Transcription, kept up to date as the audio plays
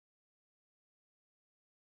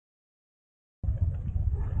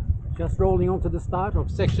Just rolling on to the start of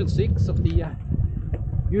section 6 of the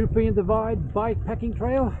European Divide Bikepacking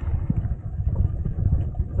Trail.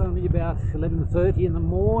 It's only about 11:30 in the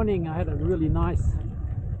morning. I had a really nice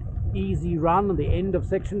easy run at the end of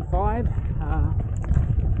section 5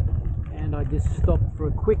 and I just stopped for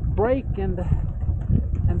a quick break and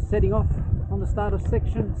I'm setting off on the start of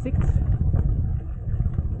section 6.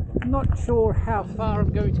 Not sure how far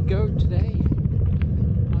I'm going to go today.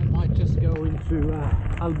 I might just go into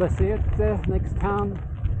Balazote, next town,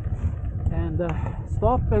 and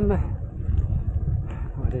stop and I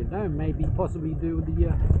don't know, maybe possibly do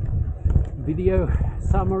the video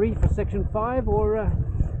summary for section 5, or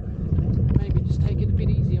maybe just take it a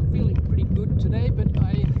bit easy. I'm feeling pretty good today, but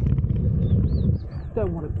I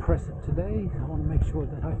don't want to press it today. I want to make sure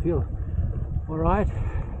that I feel alright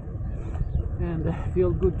and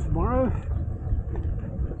feel good tomorrow.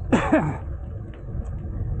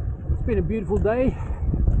 It's been a beautiful day.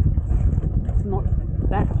 It's not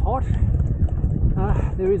that hot.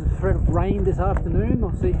 There is a threat of rain this afternoon.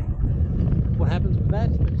 I'll see what happens with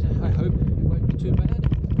that, but I hope it won't be too bad.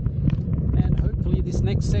 And hopefully this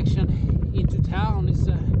next section into town is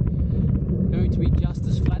going to be just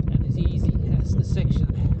as flat and as easy as the section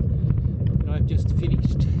that I've just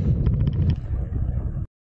finished.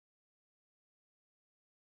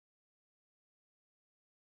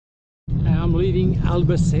 I'm leaving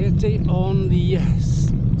Balazote on the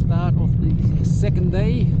start of the second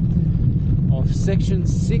day of section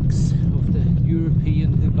 6 of the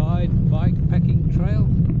European Divide Bikepacking Trail.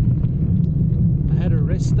 I had a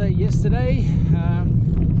rest day yesterday,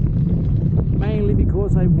 mainly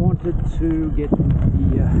because I wanted to get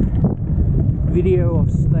the video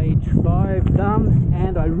of stage 5 done,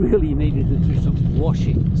 and I really needed to do some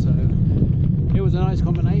washing, so it was a nice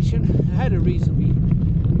combination. I had a reasonably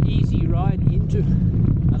easy ride into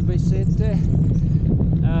Balazote,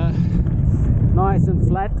 nice and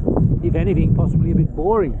flat, if anything possibly a bit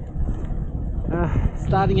boring.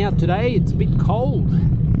 Starting out today, it's a bit cold.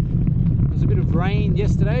 There was a bit of rain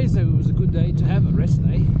yesterday, so it was a good day to have a rest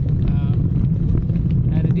day,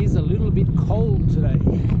 and it is a little bit cold today.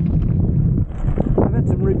 I've had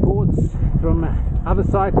some reports from other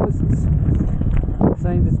cyclists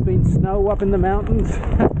saying there's been snow up in the mountains.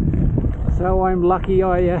 So I'm lucky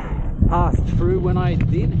I passed through when I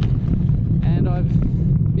did, and I've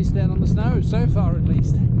missed out on the snow so far, at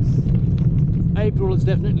least. April has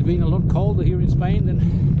definitely been a lot colder here in Spain than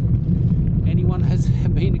anyone has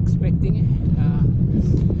been expecting.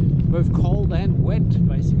 Both cold and wet,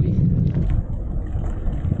 basically.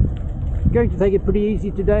 Going to take it pretty easy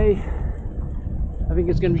today. I think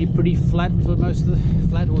it's going to be pretty flat for most of the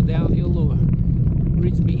flat or downhill or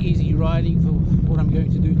reasonably easy riding for what I'm going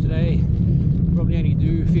to do today. Probably only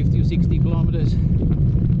do 50 or 60 kilometers.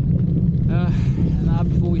 And now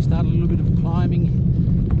before we start a little bit of climbing,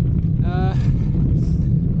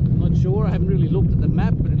 I'm not sure, I haven't really looked at the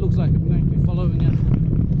map, but it looks like I'm going to be following a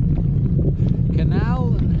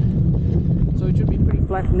canal, and so it should be pretty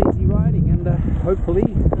flat and easy riding, and hopefully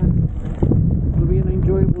it'll be an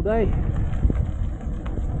enjoyable day.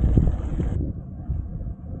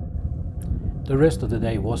 The rest of the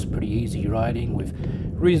day was pretty easy riding with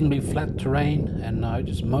reasonably flat terrain, and I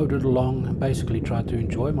just motored along and basically tried to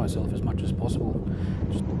enjoy myself as much as possible.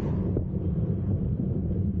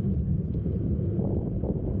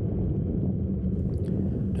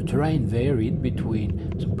 The terrain varied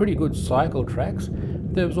between some pretty good cycle tracks.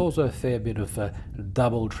 There was also a fair bit of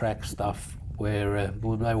double track stuff where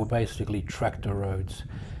they were basically tractor roads,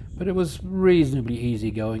 but it was reasonably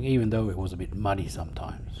easy going, even though it was a bit muddy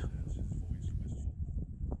sometimes.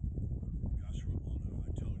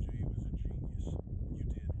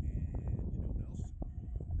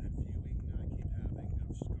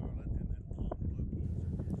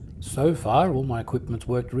 So far, all my equipment's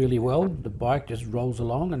worked really well. The bike just rolls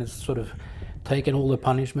along and it's sort of taken all the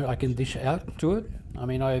punishment I can dish out to it. I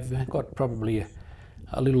mean, I've got probably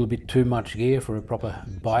a little bit too much gear for a proper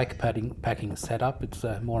bike packing setup. It's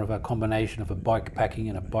more of a combination of a bike packing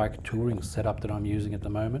and a bike touring setup that I'm using at the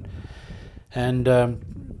moment. And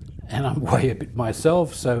I'm way a bit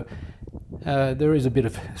myself, so there is a bit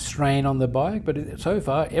of strain on the bike, but so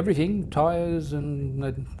far everything, tires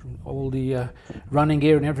and all the running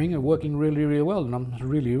gear and everything, are working really, really well, and I'm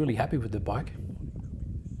really, really happy with the bike.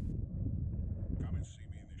 Come and see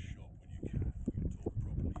me in the shop when you can. We can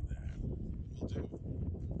talk properly there. Will do.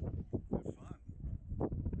 Have fun.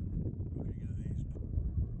 Looking at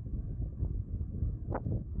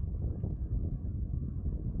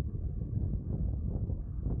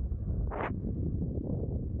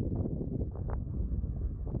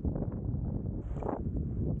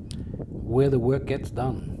these. Where the work gets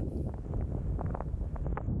done.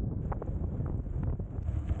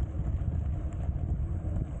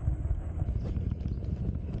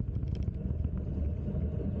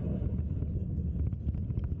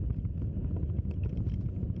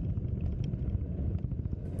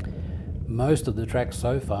 Most of the tracks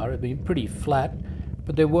so far have been pretty flat,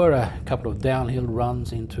 but there were a couple of downhill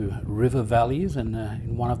runs into river valleys, and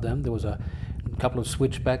in one of them there was a couple of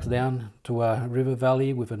switchbacks down to a river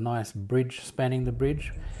valley with a nice bridge spanning the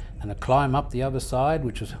bridge, and a climb up the other side,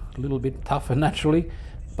 which was a little bit tougher naturally.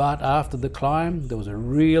 But after the climb there was a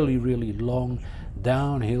really long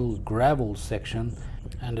downhill gravel section,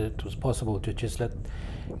 and it was possible to just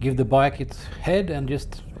give the bike its head and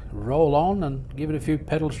just roll on and give it a few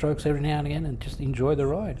pedal strokes every now and again and just enjoy the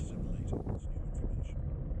ride.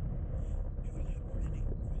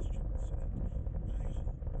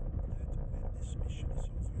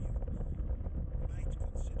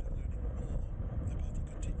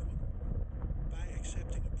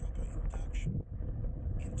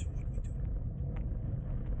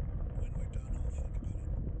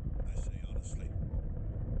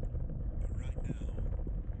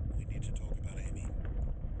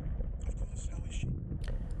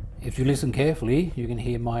 If you listen carefully, you can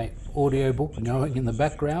hear my audiobook going in the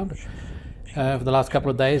background. For the last couple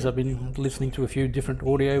of days I've been listening to a few different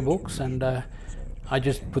audiobooks, and I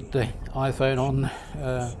just put the iPhone on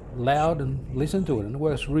loud and listen to it, and it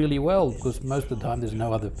works really well because most of the time there's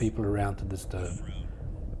no other people around to disturb.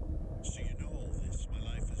 So you know all this. My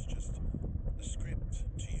life is just a script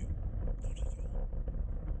to you.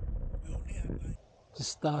 Not at all. Only I like.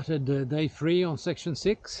 Just started day 3 on section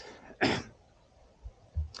 6.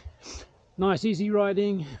 Nice easy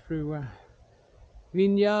riding through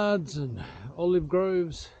vineyards and olive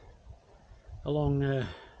groves along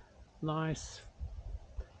nice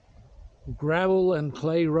gravel and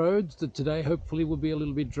clay roads that today hopefully will be a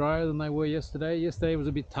little bit drier than they were yesterday. Yesterday was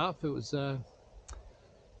a bit tough. It was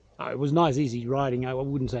nice easy riding. I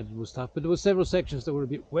wouldn't say it was tough, but there were several sections that were a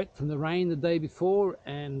bit wet from the rain the day before,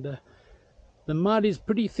 and the mud is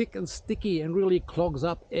pretty thick and sticky and really clogs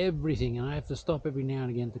up everything, and I have to stop every now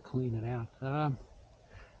and again to clean it out.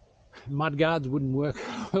 Mud guards wouldn't work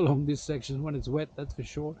along this section when it's wet, that's for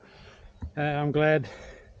sure. I'm glad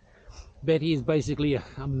Betty is basically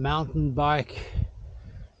a mountain bike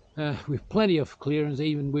with plenty of clearance,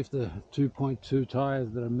 even with the 2.2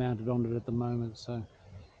 tires that are mounted on it at the moment, so it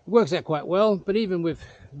works out quite well. But even with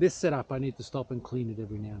this setup I need to stop and clean it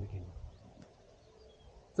every now and again.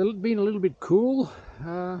 It's been a little bit cool.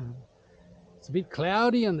 It's a bit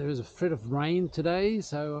cloudy and there's a threat of rain today,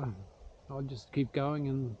 so I'll just keep going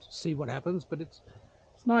and see what happens. But it's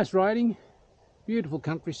nice riding, beautiful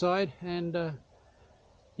countryside, and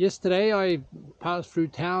yesterday I passed through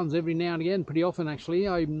towns every now and again, pretty often actually.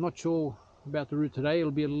 I'm not sure about the route today.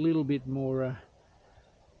 It'll be a little bit more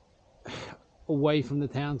away from the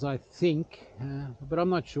towns, I think, but I'm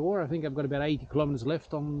not sure. I think I've got about 80 kilometers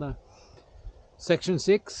left on section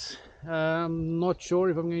 6. I'm not sure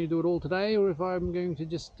if I'm going to do it all today or if I'm going to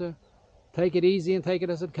just take it easy and take it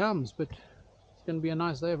as it comes, but it's going to be a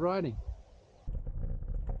nice day of riding.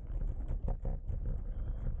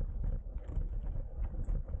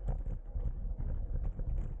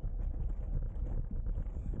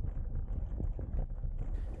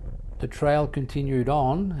 The trail continued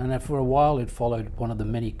on, and for a while it followed one of the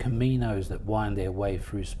many caminos that wind their way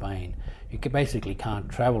through Spain. You basically can't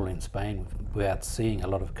travel in Spain without seeing a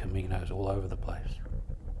lot of caminos all over the place.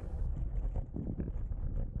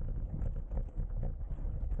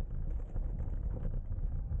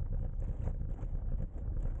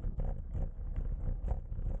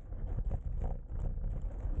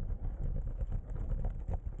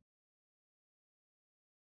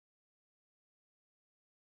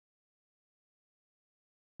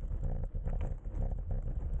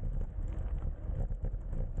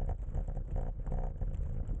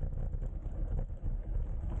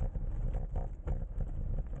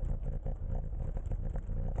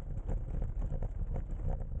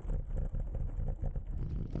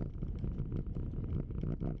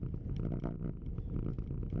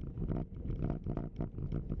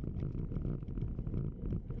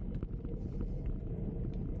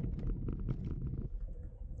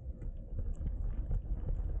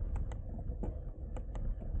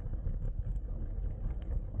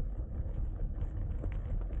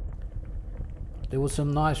 There was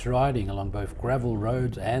some nice riding along both gravel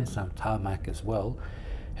roads and some tarmac as well,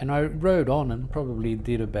 and I rode on and probably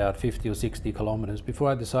did about 50 or 60 kilometers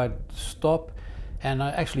before I decided to stop, and I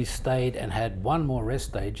actually stayed and had one more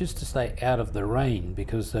rest day just to stay out of the rain,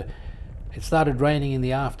 because it started raining in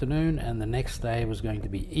the afternoon and the next day was going to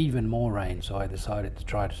be even more rain, so I decided to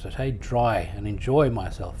try to stay dry and enjoy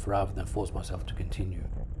myself rather than force myself to continue.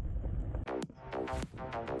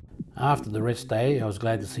 After the rest day, I was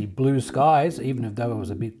glad to see blue skies, even though it was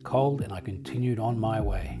a bit cold, and I continued on my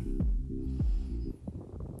way.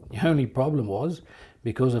 The only problem was,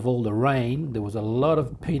 because of all the rain. There was a lot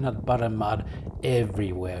of peanut butter mud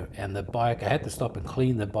everywhere, and the bike, I had to stop and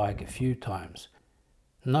clean the bike a few times.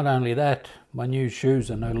 Not only that, my new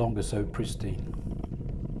shoes are no longer so pristine.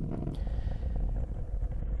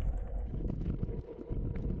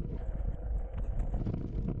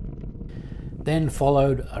 Then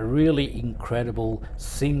followed a really incredible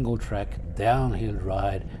single track downhill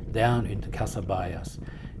ride down into Casa Bajas.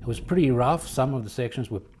 It was pretty rough. Some of the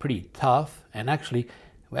sections were pretty tough, and actually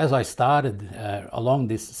as I started along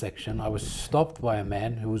this section, I was stopped by a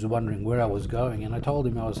man who was wondering where I was going, and I told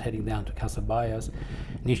him I was heading down to Casa Bajas,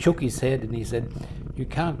 and he shook his head and he said, "You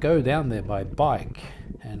can't go down there by bike."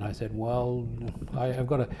 And I said, "Well, I've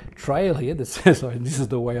got a trail here that says this is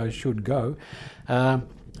the way I should go."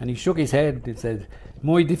 And he shook his head and said,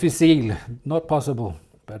 "Muy difícil, not possible."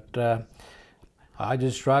 But I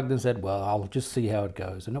just shrugged and said, "Well, I'll just see how it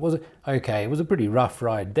goes." And it was okay. It was a pretty rough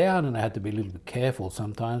ride down, and I had to be a little bit careful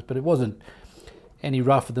sometimes, but it wasn't any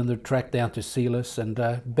rougher than the track down to Silas, and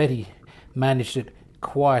Betty managed it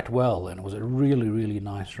quite well, and it was a really, really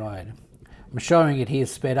nice ride. I'm showing it here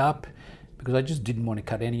sped up because I just didn't want to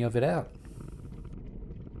cut any of it out.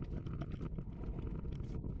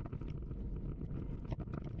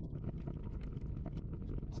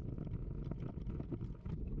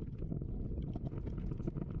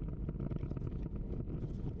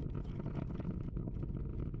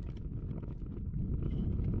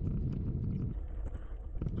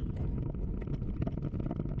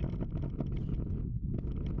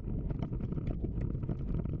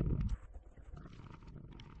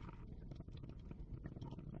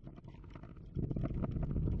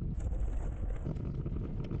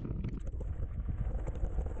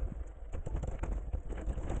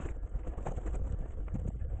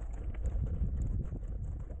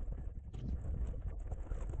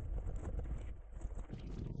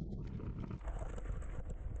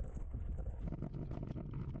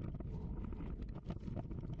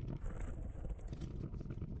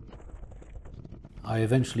 I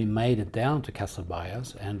eventually made it down to Casa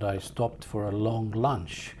Bajas, and I stopped for a long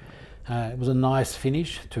lunch. It was a nice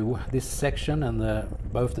finish to this section, and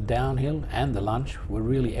both the downhill and the lunch were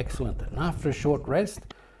really excellent. And after a short rest,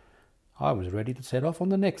 I was ready to set off on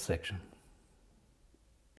the next section.